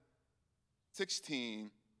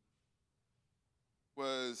16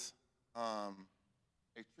 was a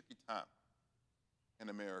tricky time in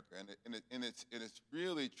America, and it's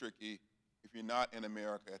really tricky if you're not in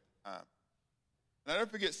America at the time. And I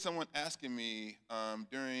never forget someone asking me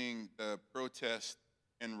during the protests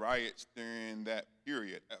and riots during that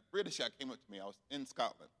period. A British guy came up to me. I was in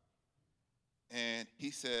Scotland, and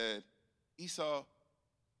he said, "Esau,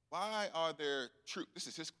 why are there troops?" This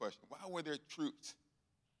is his question. Why were there troops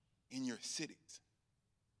in your cities?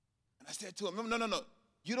 And I said to him, no,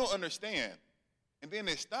 you don't understand. And then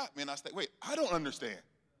they stopped me, and I said, wait, I don't understand.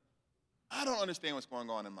 I don't understand what's going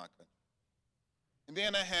on in my country. And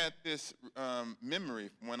then I had this memory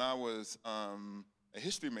from when I was a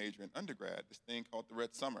history major in undergrad, this thing called the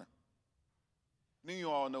Red Summer. Then you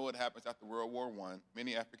all know what happens after World War I.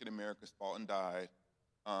 Many African Americans fought and died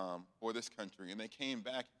for this country, and they came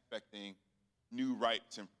back expecting new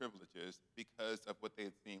rights and privileges because of what they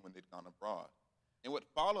had seen when they'd gone abroad. And what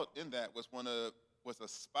followed in that was a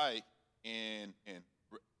spike in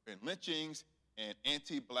lynchings and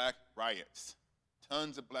anti-black riots.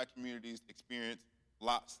 Tons of black communities experienced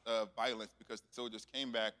lots of violence because the soldiers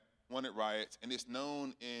came back, wanted riots, and it's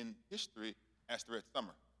known in history as the Red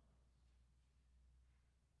Summer.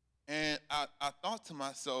 And I thought to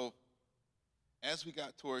myself, as we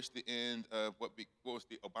got towards the end of what was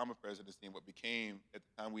the Obama presidency and what became, at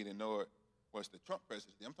the time we didn't know it, was the Trump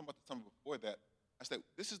presidency. I'm talking about the summer before that. I said,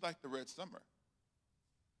 this is like the Red Summer,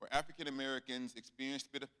 where African Americans experienced a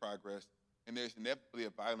bit of progress, and there's inevitably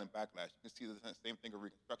a violent backlash. You can see the same thing of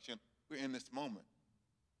Reconstruction. We're in this moment.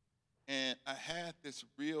 And I had this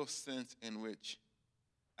real sense in which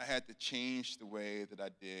I had to change the way that I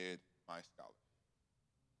did my scholarship.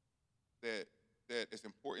 That as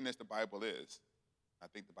important as the Bible is, I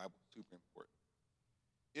think the Bible is super important.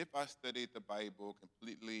 If I studied the Bible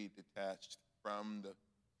completely detached from the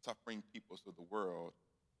suffering peoples of the world,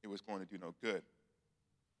 it was going to do no good.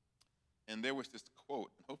 And there was this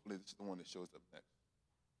quote, and hopefully this is the one that shows up next.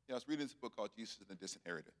 I was reading this book called Jesus and the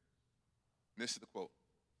Disinherited. And this is the quote.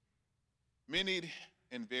 Many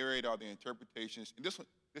and varied are the interpretations. And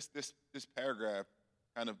this paragraph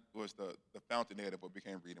kind of was the fountainhead of what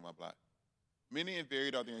became Reading My Black. Many and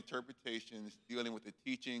varied are the interpretations dealing with the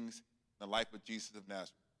teachings and the life of Jesus of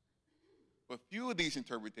Nazareth. But few of these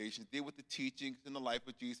interpretations deal with the teachings and the life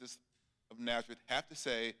of Jesus of Nazareth have to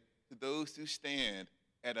say to those who stand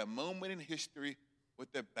at a moment in history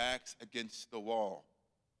with their backs against the wall.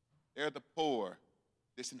 They're the poor,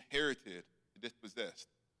 disinherited, the dispossessed.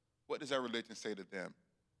 What does our religion say to them?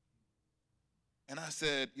 And I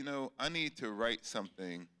said, I need to write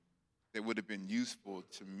something that would have been useful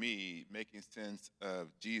to me, making sense of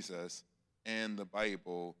Jesus and the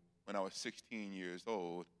Bible when I was 16 years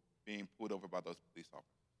old, being pulled over by those police officers.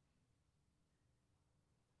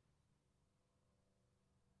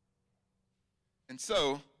 And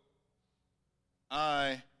so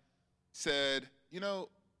I said,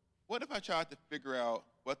 what if I tried to figure out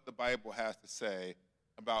what the Bible has to say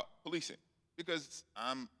about policing? Because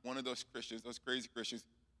I'm one of those Christians, those crazy Christians,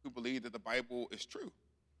 who believe that the Bible is true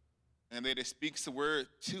and that it speaks a word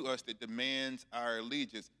to us that demands our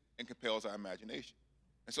allegiance and compels our imagination.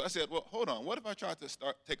 And so I said, well, hold on. What if I tried to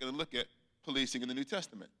start taking a look at policing in the New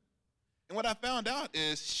Testament? And what I found out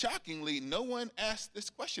is, shockingly, no one asked this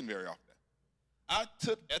question very often. I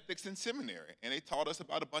took ethics in seminary, and they taught us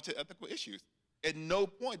about a bunch of ethical issues. At no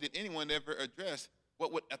point did anyone ever address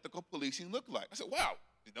what would ethical policing look like. I said, wow,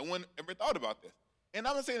 no one ever thought about this. And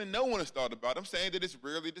I'm not saying that no one has thought about it. I'm saying that it's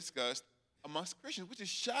rarely discussed amongst Christians, which is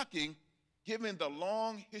shocking given the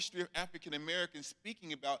long history of African Americans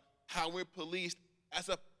speaking about how we're policed as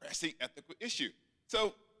a pressing ethical issue.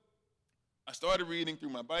 So I started reading through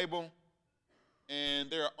my Bible, and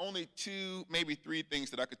there are only 2, maybe 3 things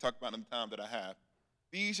that I could talk about in the time that I have.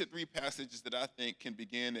 These are 3 passages that I think can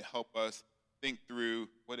begin to help us think through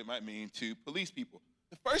what it might mean to police people.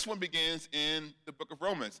 The first one begins in the book of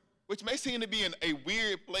Romans, which may seem to be in a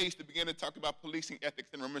weird place to begin to talk about policing ethics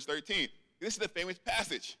in Romans 13. This is the famous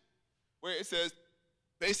passage where it says,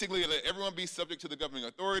 basically, let everyone be subject to the governing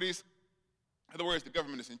authorities. In other words, the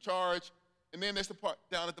government is in charge. And then there's the part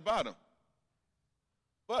down at the bottom.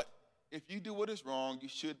 But if you do what is wrong, you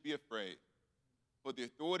should be afraid. For the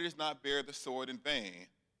authority does not bear the sword in vain.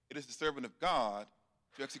 It is the servant of God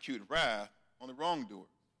to execute wrath on the wrongdoer.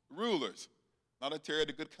 The rulers, not a terror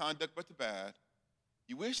to good conduct, but to bad.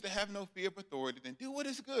 You wish to have no fear of authority, then do what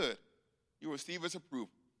is good. You will receive his approval.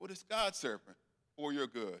 What is God's servant for your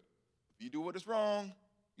good? If you do what is wrong,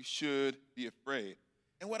 you should be afraid.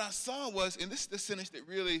 And what I saw was, and this is the sentence that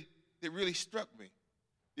really struck me,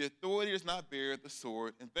 the authority does not bear the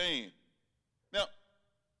sword in vain. Now,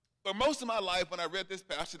 For most of my life, when I read this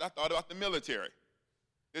passage, I thought about the military.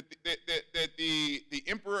 That the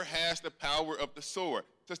emperor has the power of the sword,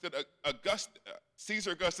 such that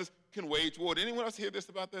Caesar Augustus can wage war. Did anyone else hear this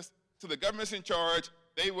about this? So the government's in charge,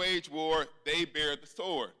 they wage war, they bear the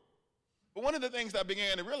sword. But one of the things I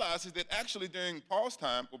began to realize is that actually during Paul's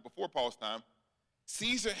time, or before Paul's time,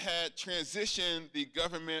 Caesar had transitioned the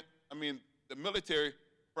military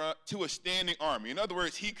to a standing army. In other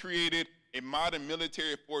words, he created a modern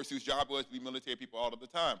military force whose job was to be military people all of the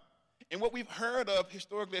time. And what we've heard of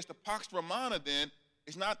historically as the Pax Romana then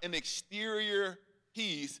is not an exterior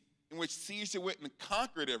peace in which Caesar went and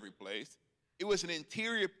conquered every place. It was an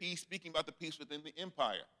interior peace speaking about the peace within the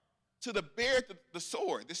empire. So to bear the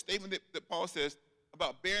sword, this statement that Paul says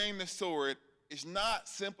about bearing the sword is not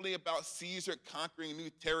simply about Caesar conquering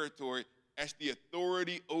new territory as the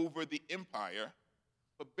authority over the empire,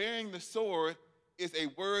 but bearing the sword is a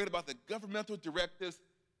word about the governmental directives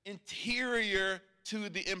interior to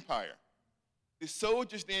the empire. The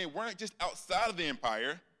soldiers then weren't just outside of the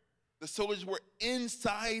empire, the soldiers were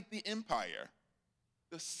inside the empire.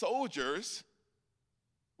 The soldiers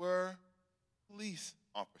were police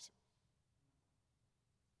officers.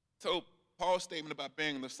 So Paul's statement about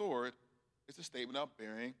bearing the sword is a statement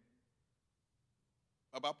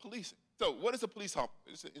about policing. So what is a police officer?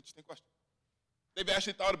 It's an interesting question. They've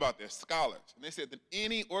actually thought about this, scholars, and they said that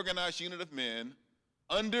any organized unit of men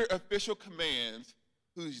under official commands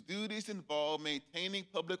whose duties involve maintaining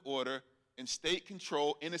public order and state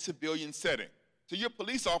control in a civilian setting. So you're a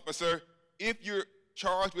police officer if you're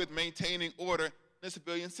charged with maintaining order in a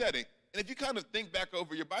civilian setting. And if you kind of think back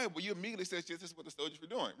over your Bible, you immediately say, this is what the soldiers were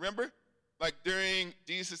doing. Remember? Like during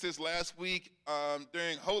Jesus' last week,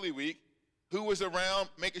 during Holy Week, who was around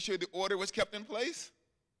making sure the order was kept in place?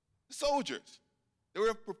 The soldiers. They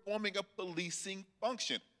were performing a policing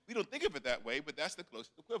function. We don't think of it that way, but that's the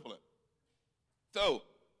closest equivalent. So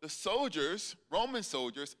the soldiers, Roman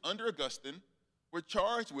soldiers under Augustine, were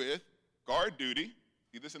charged with guard duty,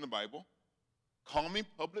 see this in the Bible, calming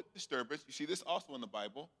public disturbance, you see this also in the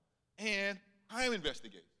Bible, and crime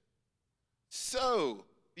investigation. So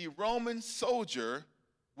the Roman soldier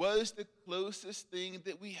was the closest thing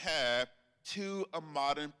that we have to a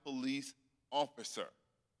modern police officer.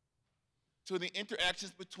 So the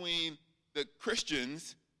interactions between the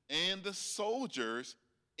Christians and the soldiers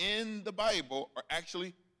in the Bible are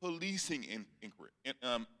actually policing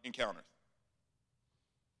encounters.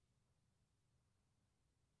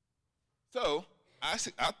 So I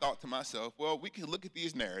thought to myself, well, we can look at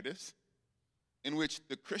these narratives in which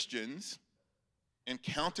the Christians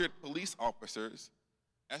encountered police officers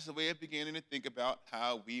as a way of beginning to think about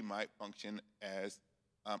how we might function as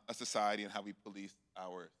a society and how we police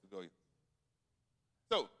our civilians.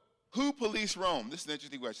 So, who policed Rome? This is an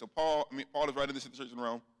interesting question. So Paul is writing this in the church in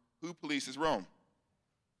Rome. Who polices Rome?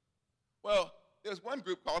 Well, there's one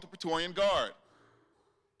group called the Praetorian Guard.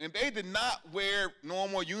 And they did not wear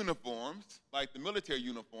normal uniforms, like the military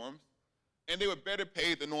uniforms, and they were better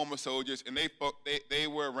paid than normal soldiers, and they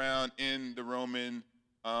were around in Rome,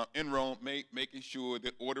 making sure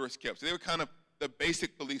that order was kept. So they were kind of the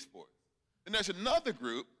basic police force. Then there's another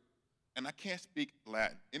group, and I can't speak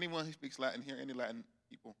Latin. Anyone who speaks Latin here? Any Latin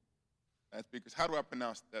people? Latin speakers? How do I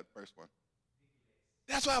pronounce that first one?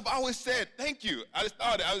 That's what I've always said. Thank you. I just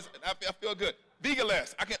thought I feel good.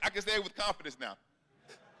 Vigiles. I can say it with confidence now.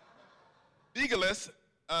 Vigiles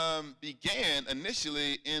began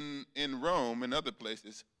initially in Rome and other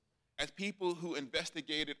places as people who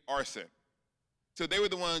investigated arson. So they were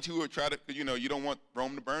the ones who would try to, you don't want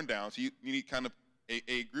Rome to burn down, so you need kind of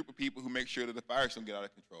a group of people who make sure that the fires don't get out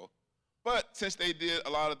of control. But since they did a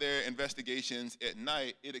lot of their investigations at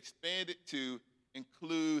night, it expanded to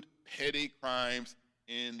include petty crimes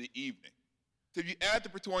in the evening. So if you add the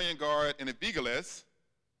Praetorian Guard and the Vigiles,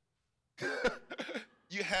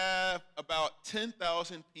 you have about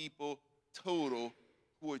 10,000 people total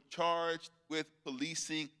who are charged with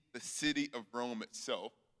policing the city of Rome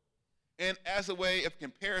itself. And as a way of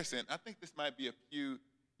comparison, I think this might be a few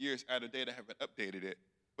years out of date. I haven't updated it.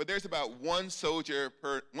 But there's about one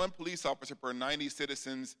police officer per 90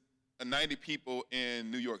 citizens, 90 people in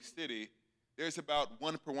New York City. There's about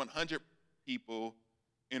 1 per 100 people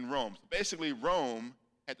in Rome. So basically, Rome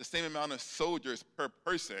had the same amount of soldiers per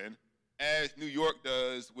person as New York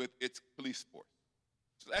does with its police force.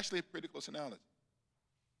 So it's actually a pretty close analogy.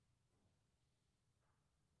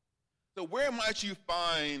 So where might you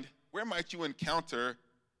encounter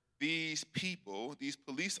these people, these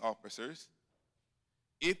police officers,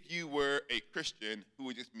 if you were a Christian who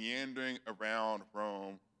was just meandering around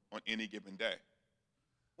Rome on any given day?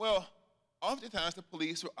 Well, oftentimes the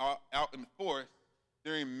police were out in force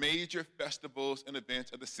during major festivals and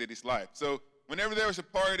events of the city's life. So whenever there's a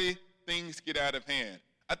party, things get out of hand.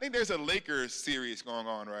 I think there's a Lakers series going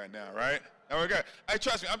on right now, right? Okay.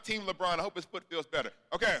 Trust me, I'm Team LeBron. I hope his foot feels better.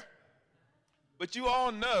 Okay. But you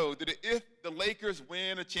all know that if the Lakers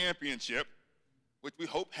win a championship, which we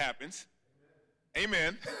hope happens,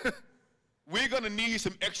 amen, we're going to need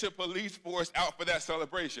some extra police force out for that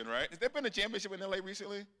celebration, right? Has there been a championship in LA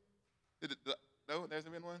recently? No, there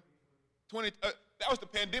hasn't been one? That was the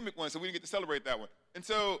pandemic one, so we didn't get to celebrate that one. And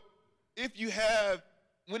so whenever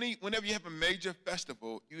you have a major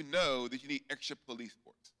festival, you know that you need extra police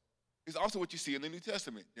force. It's also what you see in the New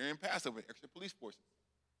Testament during Passover, extra police forces.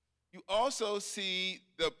 You also see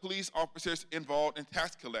the police officers involved in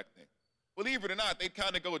tax collecting. Believe it or not, they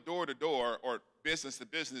kind of go door to door or business to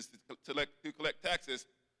business to collect taxes.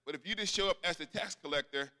 But if you just show up as the tax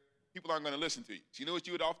collector, people aren't going to listen to you. So you know what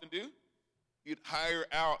you would often do? You'd hire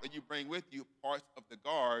out and you bring with you parts of the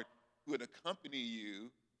guard who would accompany you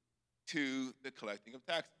to the collecting of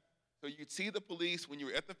taxes. So you'd see the police when you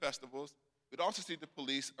were at the festivals. You'd also see the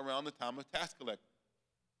police around the time of tax collecting.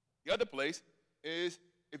 The other place is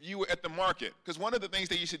if you were at the market, because one of the things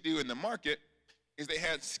they used to do in the market is they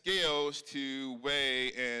had scales to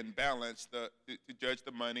weigh and balance to judge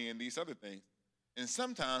the money and these other things. And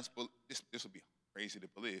sometimes, this would be crazy to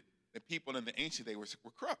believe, that people in the ancient days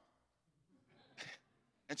were corrupt.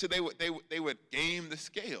 And so they would game the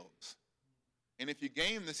scales. And if you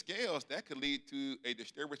game the scales, that could lead to a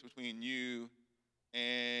disturbance between you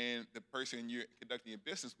and the person you're conducting your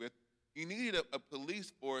business with. You needed a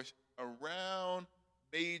police force around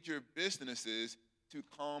major businesses to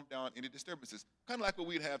calm down any disturbances. Kind of like what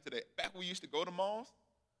we'd have today. Back when we used to go to malls,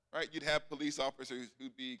 right? You'd have police officers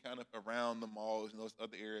who'd be kind of around the malls and those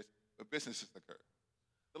other areas where businesses occur.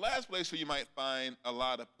 The last place where you might find a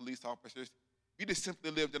lot of police officers, you just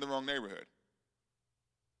simply lived in the wrong neighborhood.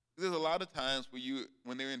 There's a lot of times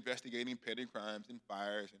when they're investigating petty crimes and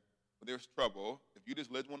fires and when there's trouble, if you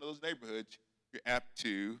just lived in one of those neighborhoods, you're apt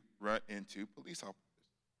to run into police officers.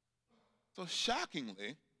 So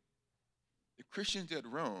shockingly, the Christians at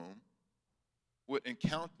Rome would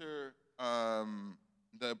encounter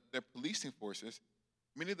their policing forces,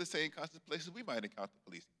 many of the same kinds of places we might encounter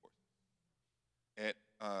policing forces, at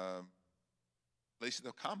places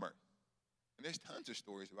of commerce. And there's tons of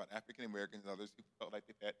stories about African Americans and others who felt like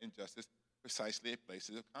they've had injustice precisely at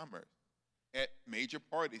places of commerce, at major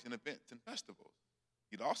parties and events and festivals.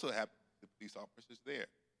 You'd also have the police officers there.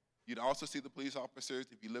 You'd also see the police officers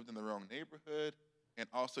if you lived in the wrong neighborhood, and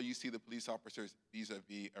also you see the police officers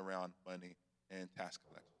vis-a-vis around money and tax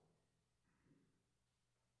collection.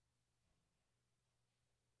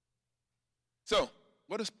 So,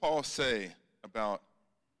 what does Paul say about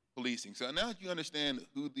policing? So now that you understand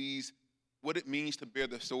what it means to bear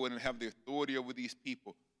the sword and have the authority over these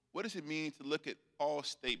people, what does it mean to look at Paul's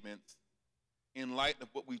statements in light of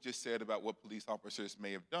what we just said about what police officers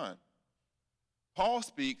may have done? Paul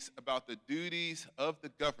speaks about the duties of the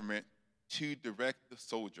government to direct the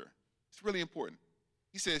soldier. It's really important.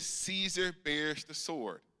 He says Caesar bears the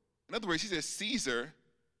sword. In other words, he says Caesar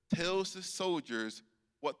tells the soldiers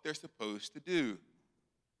what they're supposed to do.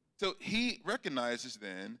 So he recognizes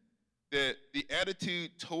then that the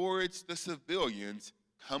attitude towards the civilians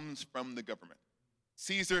comes from the government.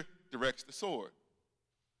 Caesar directs the sword.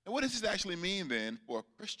 And what does this actually mean then for a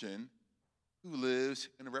Christian who lives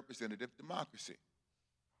in a representative democracy?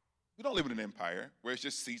 We don't live in an empire where it's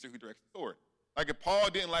just Caesar who directs the sword. Like if Paul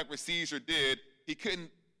didn't like what Caesar did, he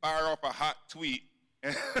couldn't fire off a hot tweet.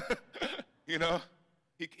 And he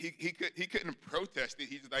couldn't protest it.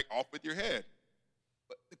 He's just like off with your head.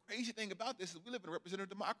 But the crazy thing about this is we live in a representative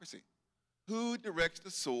democracy. Who directs the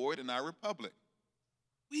sword in our republic?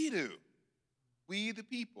 We do. We the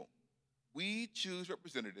people. We choose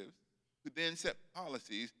representatives who then set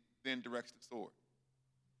policies, then directs the sword.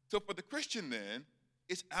 So for the Christian then,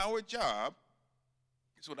 it's our job,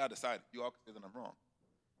 here's what I decided, you all can say that I'm wrong.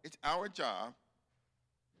 It's our job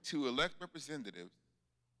to elect representatives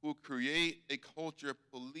who will create a culture of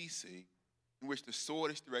policing in which the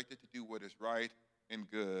sword is directed to do what is right and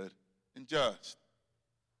good and just.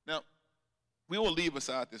 Now, we will leave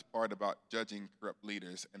aside this part about judging corrupt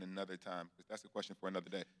leaders in another time, because that's a question for another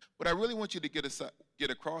day. What I really want you to get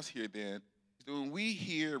across here then is that when we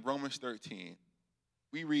hear Romans 13,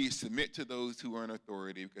 we read, submit to those who are in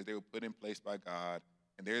authority because they were put in place by God,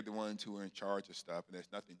 and they're the ones who are in charge of stuff, and there's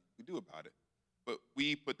nothing you can do about it. But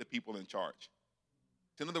we put the people in charge.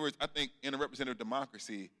 So in other words, I think in a representative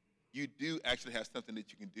democracy, you do actually have something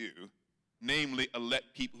that you can do, namely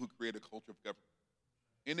elect people who create a culture of government.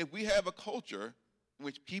 And if we have a culture in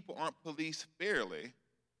which people aren't policed fairly,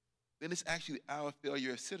 then it's actually our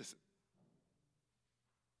failure as citizens.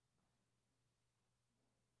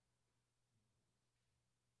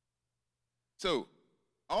 So,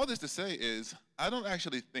 all this to say is, I don't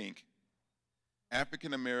actually think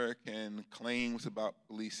African American claims about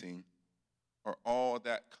policing are all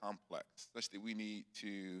that complex, such that we need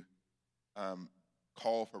to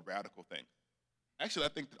call for radical things. Actually, I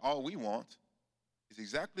think that all we want is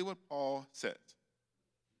exactly what Paul says.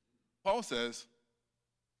 Paul says,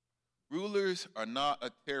 rulers are not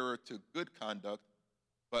a terror to good conduct,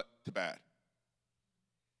 but to bad.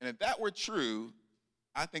 And if that were true,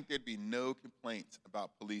 I think there'd be no complaints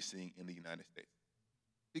about policing in the United States.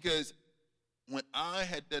 Because when I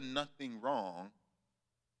had done nothing wrong,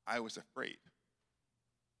 I was afraid.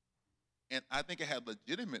 And I think I had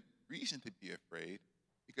legitimate reason to be afraid,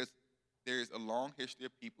 because there's a long history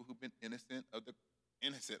of people who've been innocent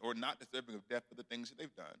or not deserving of death for the things that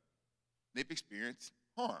they've done. They've experienced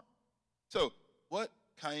harm. So what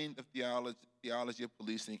kind of theology of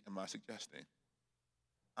policing am I suggesting?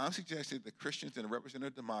 I'm suggesting that Christians in a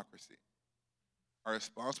representative democracy are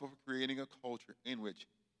responsible for creating a culture in which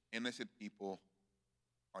innocent people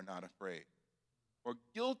are not afraid. Or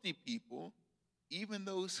guilty people, even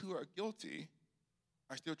those who are guilty,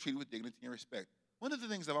 are still treated with dignity and respect. One of the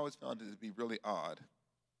things I've always found to be really odd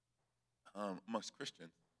amongst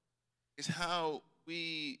Christians is how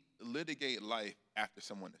we litigate life after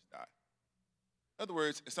someone has died. In other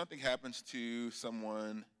words, if something happens to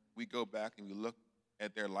someone, we go back and we look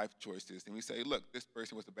at their life choices and we say, look, this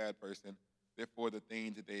person was a bad person, therefore the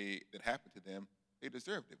things that happened to them, they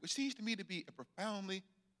deserved it, which seems to me to be a profoundly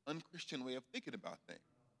unchristian way of thinking about things.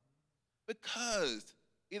 Because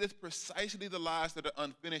it is precisely the lives that are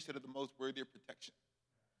unfinished that are the most worthy of protection.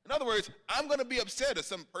 In other words, I'm going to be upset at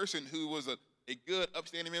some person who was a good,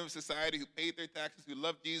 upstanding member of society, who paid their taxes, who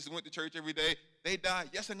loved Jesus, who went to church every day. They died.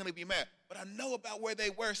 Yes, I'm going to be mad. But I know about where they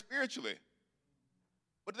were spiritually.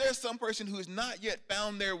 But there's some person who has not yet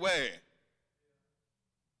found their way,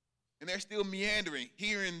 and they're still meandering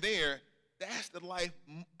here and there. That's the life.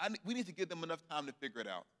 We need to give them enough time to figure it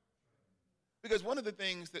out. Because one of the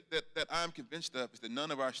things that I'm convinced of is that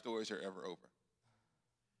none of our stories are ever over.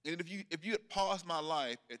 And if you had paused my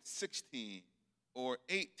life at 16 or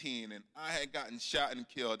 18 and I had gotten shot and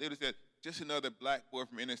killed, they would have said, just another black boy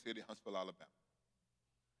from inner city, Huntsville, Alabama.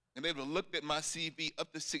 And they would have looked at my CV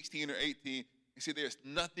up to 16 or 18 and said, there's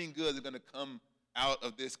nothing good that's going to come out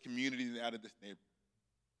of this community and out of this neighborhood.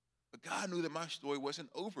 But God knew that my story wasn't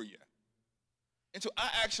over yet. And so I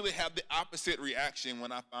actually have the opposite reaction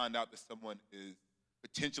when I find out that someone is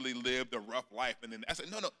potentially lived a rough life. And then I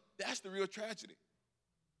said, no, that's the real tragedy.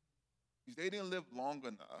 Because they didn't live long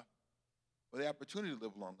enough, or the opportunity to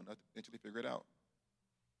live long enough to potentially figure it out.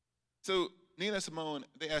 So they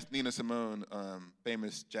asked Nina Simone,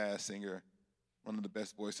 famous jazz singer, one of the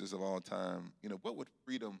best voices of all time, what would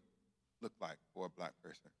freedom look like for a black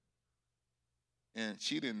person? And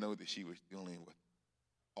she didn't know that she was dealing with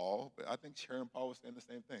Paul, but I think her and Paul was saying the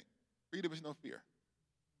same thing. Freedom is no fear.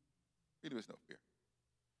 Freedom is no fear.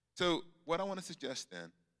 So what I want to suggest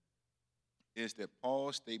then is that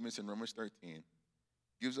Paul's statements in Romans 13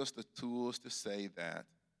 gives us the tools to say that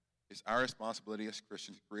it's our responsibility as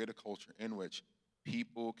Christians to create a culture in which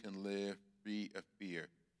people can live free of fear.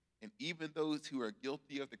 And even those who are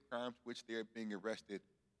guilty of the crimes for which they are being arrested,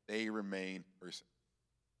 they remain persons.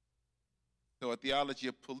 So a theology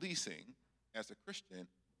of policing, as a Christian,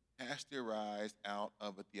 has to arise out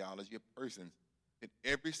of a theology of persons. That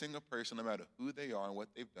every single person, no matter who they are and what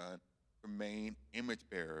they've done, remain image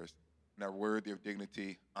bearers and are worthy of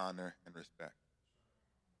dignity, honor, and respect.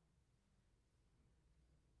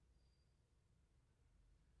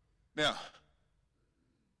 Now,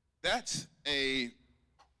 that's a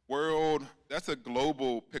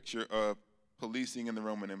global picture of policing in the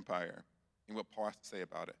Roman Empire and what Paul has to say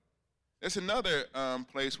about it. There's another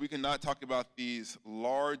place we cannot talk about these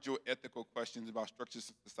larger ethical questions about structures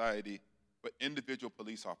of society, but individual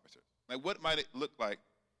police officers. Like, what might it look like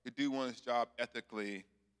to do one's job ethically,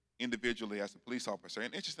 individually as a police officer?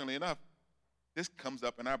 And interestingly enough, this comes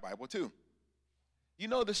up in our Bible too. You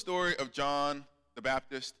know the story of John the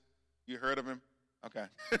Baptist? You heard of him? Okay.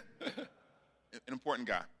 An important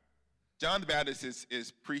guy. John the Baptist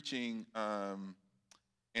is preaching,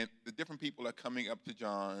 and the different people are coming up to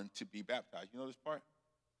John to be baptized. You know this part?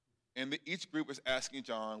 And each group is asking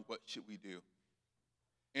John, what should we do?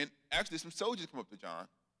 And actually, some soldiers come up to John,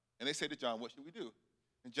 and they say to John, what should we do?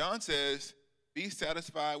 And John says, be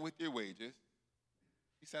satisfied with your wages.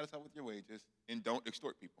 Be satisfied with your wages, and don't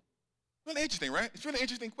extort people. Really interesting, right? It's really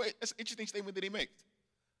interesting. That's an interesting statement that he makes.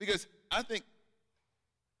 Because I think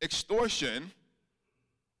extortion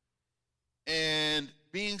And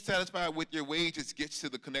being satisfied with your wages gets to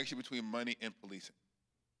the connection between money and policing.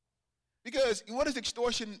 Because what does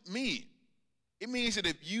extortion mean? It means that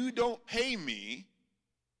if you don't pay me,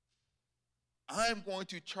 I'm going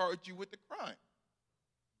to charge you with the crime,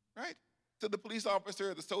 right? So the police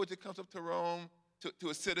officer, the soldier comes up to Rome, to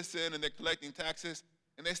a citizen, and they're collecting taxes,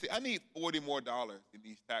 and they say, I need $40 more in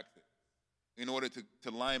these taxes in order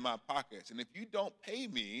to line my pockets. And if you don't pay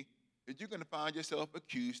me, then you're going to find yourself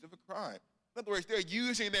accused of a crime. In other words, they're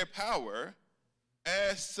using their power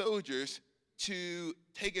as soldiers to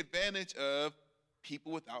take advantage of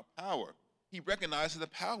people without power. He recognizes the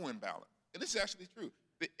power imbalance. And this is actually true.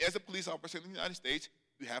 As a police officer in the United States,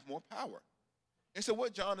 you have more power. And so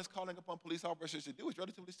what John is calling upon police officers to do is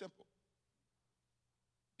relatively simple.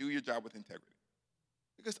 Do your job with integrity.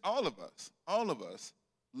 Because all of us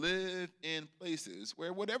live in places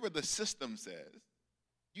where whatever the system says,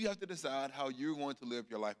 you have to decide how you're going to live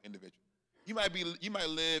your life individually. You might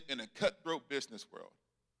live in a cutthroat business world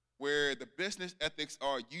where the business ethics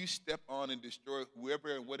are you step on and destroy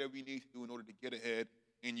whoever and whatever you need to do in order to get ahead,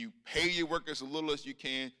 and you pay your workers as little as you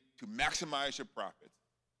can to maximize your profits.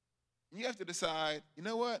 And you have to decide, you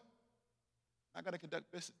know what? I'm going to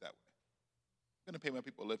conduct business that way. I'm going to pay my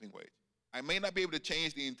people a living wage. I may not be able to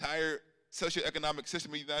change the entire socioeconomic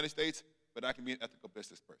system of the United States, but I can be an ethical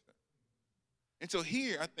business person. And so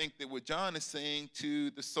here, I think that what John is saying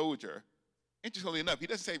to the soldier, interestingly enough, he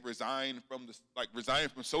doesn't say resign from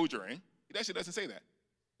soldiering. He actually doesn't say that.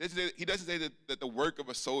 He doesn't say that the work of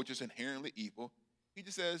a soldier is inherently evil. He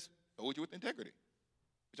just says soldier with integrity,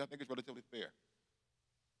 which I think is relatively fair.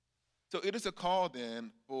 So it is a call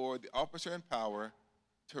then for the officer in power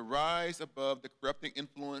to rise above the corrupting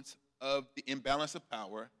influence of the imbalance of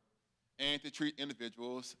power and to treat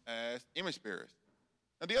individuals as image bearers.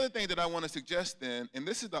 Now, the other thing that I want to suggest then, and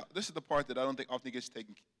this is the part that I don't think often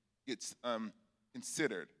gets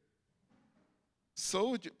considered.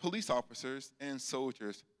 Police officers and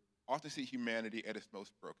soldiers often see humanity at its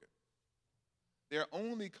most broken. They're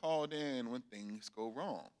only called in when things go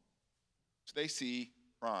wrong. So they see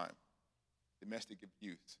crime, domestic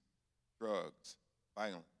abuse, drugs,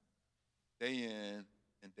 violence, day in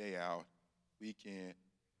and day out, week in,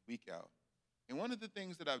 week out. And one of the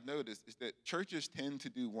things that I've noticed is that churches tend to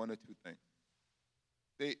do one or two things.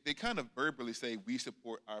 They kind of verbally say, we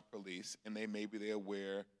support our police, and maybe they're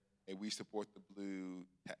aware that we support the blue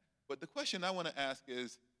tag. But the question I want to ask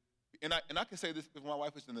is, and I can say this because my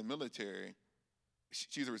wife was in the military.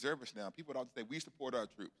 She's a reservist now. People often say, we support our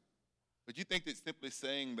troops. But you think that simply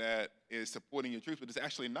saying that is supporting your troops, but it's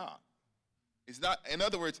actually not. It's not. In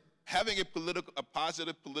other words, having a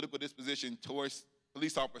positive political disposition towards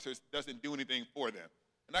police officers doesn't do anything for them.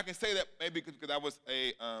 And I can say that maybe because I was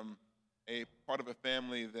a part of a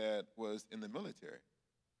family that was in the military.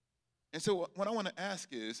 And so what I want to ask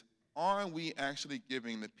is, are we actually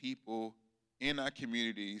giving the people in our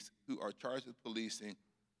communities who are charged with policing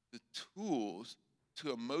the tools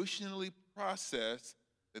to emotionally process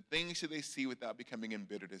the things that they see without becoming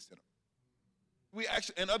embittered and cynical?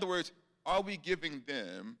 In other words, are we giving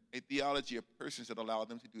them a theology of persons that allow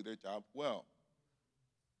them to do their job well?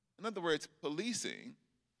 In other words, policing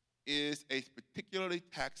is a particularly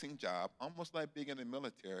taxing job, almost like being in the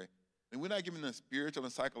military. And we're not giving them spiritual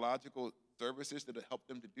and psychological services that will help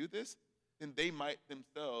them to do this, then they might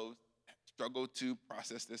themselves struggle to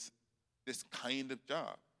process this kind of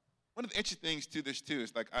job. One of the interesting things to this, too,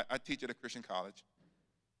 is like I teach at a Christian college.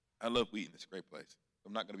 I love Wheaton. It's a great place.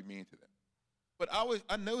 I'm not going to be mean to them. But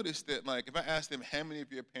I noticed that, like, if I ask them, how many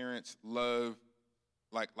of your parents love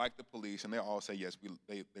like the police, and they all say yes,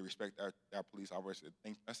 they respect our police officers.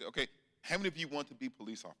 I said, okay, how many of you want to be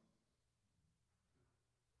police officers?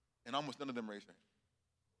 And almost none of them raise their hand.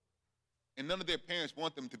 And none of their parents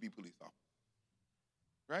want them to be police officers,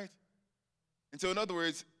 right? And so in other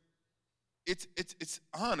words, it's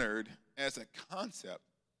honored as a concept,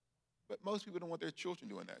 but most people don't want their children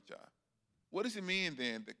doing that job. What does it mean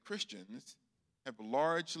then that Christians have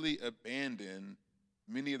largely abandoned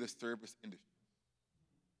many of the service industries?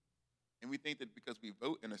 And we think that because we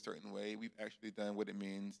vote in a certain way, we've actually done what it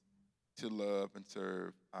means to love and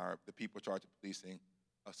serve the people charged with policing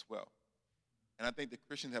us well. And I think that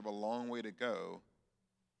Christians have a long way to go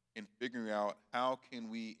in figuring out how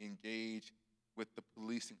can we engage with the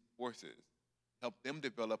policing forces, help them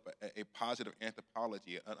develop a positive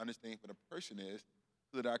anthropology, an understanding of what a person is,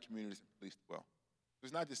 so that our communities are policed well. So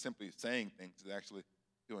it's not just simply saying things, it's actually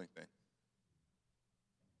doing things.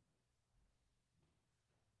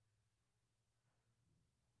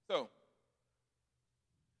 So,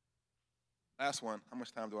 last one. How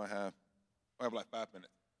much time do I have? I have like 5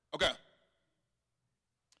 minutes. Okay.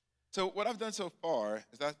 So what I've done so far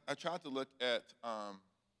is I tried to look at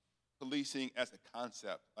policing as a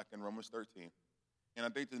concept, like in Romans 13. And I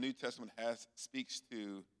think the New Testament speaks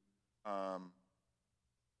to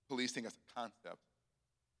policing as a concept.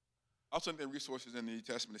 Also, there are resources in the New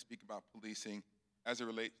Testament that speak about policing as it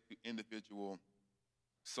relates to individual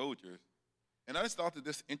soldiers. And I just thought that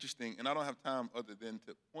this interesting, and I don't have time other than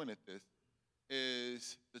to point at this,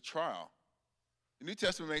 is the trial. The New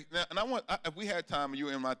Testament makes, and if we had time and you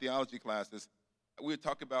were in my theology classes, we would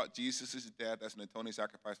talk about Jesus' death as an atoning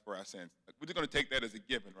sacrifice for our sins. Like, we're just going to take that as a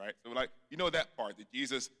given, right? So, like, you know that part, that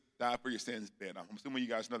Jesus died for your sins, Ben. I'm assuming you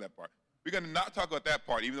guys know that part. We're going to not talk about that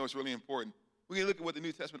part, even though it's really important. We're going to look at what the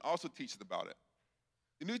New Testament also teaches about it.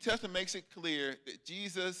 The New Testament makes it clear that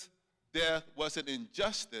Jesus' death was an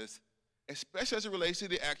injustice, especially as it relates to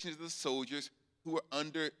the actions of the soldiers who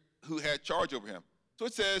had charge over him. So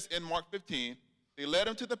it says in Mark 15, they led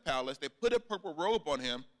him to the palace, they put a purple robe on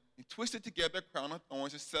him, and twisted together a crown of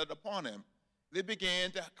thorns and set it upon him. They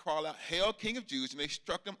began to call out, "Hail, King of Jews!" And they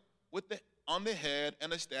struck him on the head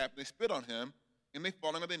and a staff, and they spit on him, and they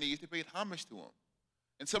falling on their knees, they paid homage to him.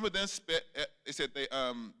 And some of them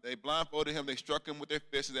they blindfolded him, they struck him with their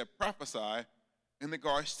fists, and they prophesied, and the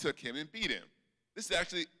guards took him and beat him. This is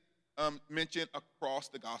actually mentioned across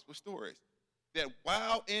the gospel stories, that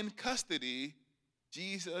while in custody,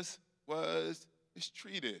 Jesus was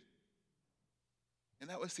mistreated. And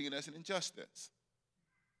that was seen as an injustice.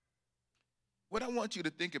 What I want you to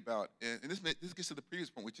think about, and this gets to the previous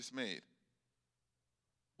point we just made,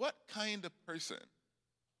 what kind of person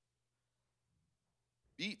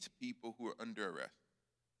beats people who are under arrest?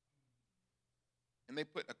 And they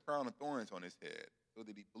put a crown of thorns on his head so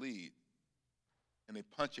that he bleeds. And they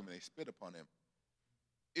punch him and they spit upon him.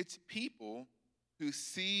 It's people who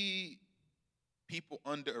see people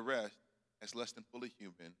under arrest as less than fully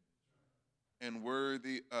human and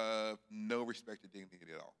worthy of no respect or dignity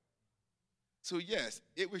at all. So yes,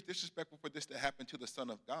 it was disrespectful for this to happen to the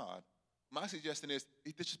Son of God. My suggestion is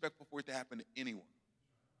it's disrespectful for it to happen to anyone.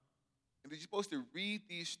 And you're supposed to read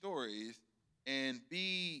these stories and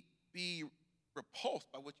be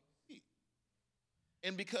repulsed by what you see.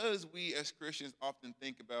 And because we as Christians often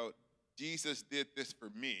think about Jesus did this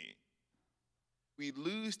for me, we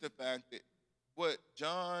lose the fact that what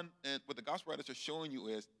John and what the gospel writers are showing you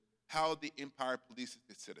is how the empire polices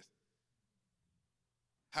its citizens.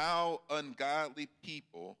 How ungodly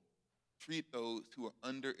people treat those who are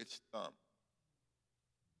under its thumb.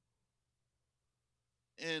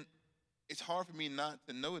 And it's hard for me not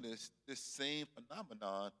to notice this same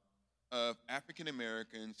phenomenon of African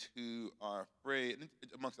Americans who are afraid,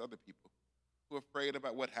 amongst other people, who are afraid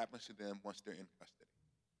about what happens to them once they're in custody.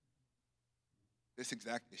 This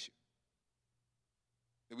exact issue.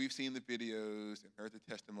 That we've seen the videos and heard the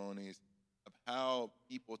testimonies of how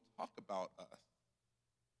people talk about us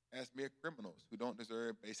as mere criminals who don't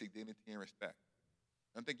deserve basic dignity and respect.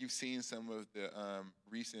 I think you've seen some of the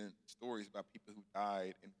recent stories about people who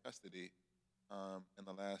died in custody in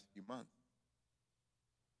the last few months.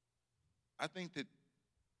 I think that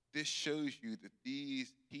this shows you that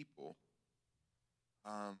these people,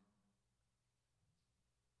 I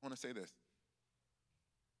want to say this,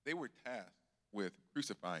 they were tasked with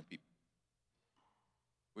crucifying people.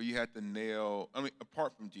 Where you had to nail,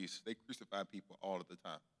 apart from Jesus, they crucified people all of the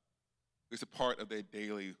time. It's a part of their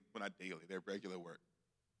daily, well, not daily, their regular work.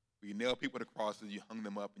 Where you nail people to crosses, you hung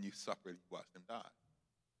them up, and you suffered, you watched them die.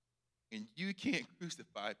 And you can't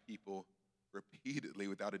crucify people repeatedly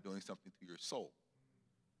without it doing something to your soul.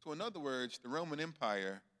 So in other words, the Roman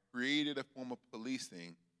Empire created a form of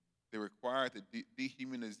policing that required the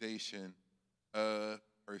dehumanization of a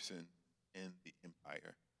person in the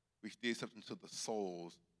empire, which did something to the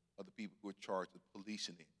souls of the people who were charged with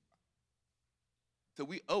policing the empire. So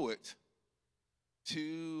we owe it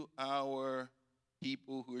to our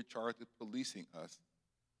people who are charged with policing us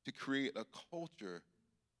to create a culture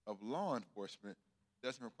of law enforcement that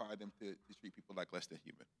doesn't require them to treat people like less than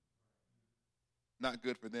human. Not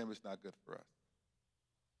good for them, it's not good for us.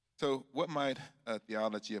 So what might a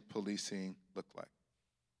theology of policing look like?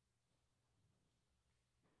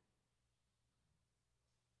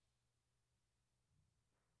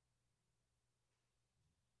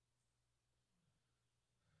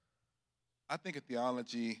 I think a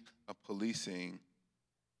theology of policing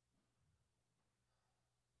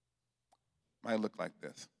might look like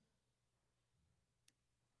this,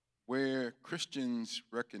 where Christians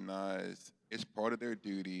recognize it's part of their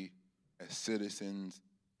duty as citizens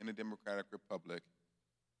in a democratic republic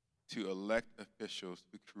to elect officials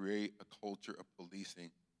who create a culture of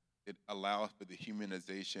policing that allows for the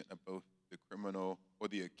humanization of both the criminal or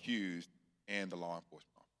the accused and the law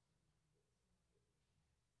enforcement officer.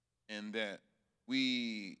 and that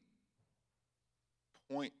we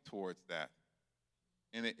point towards that.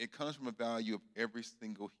 And it comes from a value of every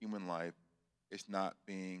single human life is not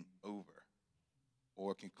being over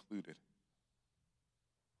or concluded.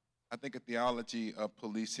 I think a theology of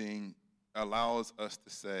policing allows us to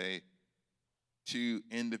say to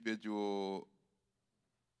individual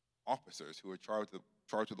officers who are charged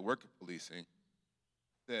with the work of policing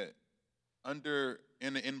that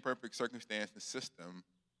in an imperfect circumstance and system,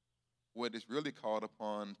 what is really called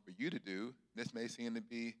upon for you to do, this may seem to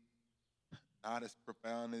be not as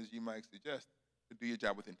profound as you might suggest, to do your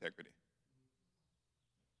job with integrity.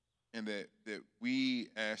 And that we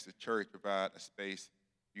as the church provide a space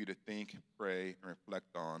for you to think, pray, and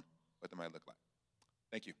reflect on what that might look like.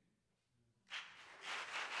 Thank you.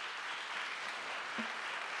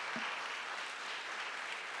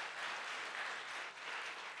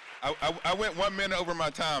 I went 1 minute over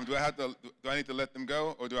my time. Do I need to let them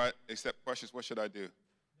go, or do I accept questions? What should I do? No,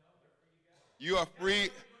 you are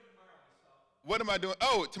free. What am I doing?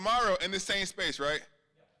 Oh, tomorrow in the same space, right?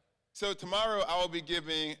 Yep. So tomorrow I will be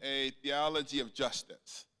giving a theology of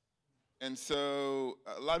justice. And so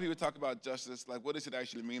a lot of people talk about justice, like what does it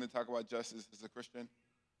actually mean to talk about justice as a Christian?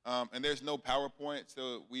 And there's no PowerPoint,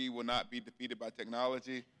 so we will not be defeated by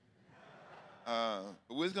technology. But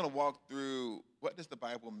we're just going to walk through what does the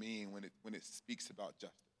Bible mean when it speaks about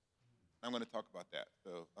justice. I'm going to talk about that.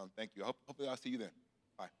 So thank you. Hopefully I'll see you then.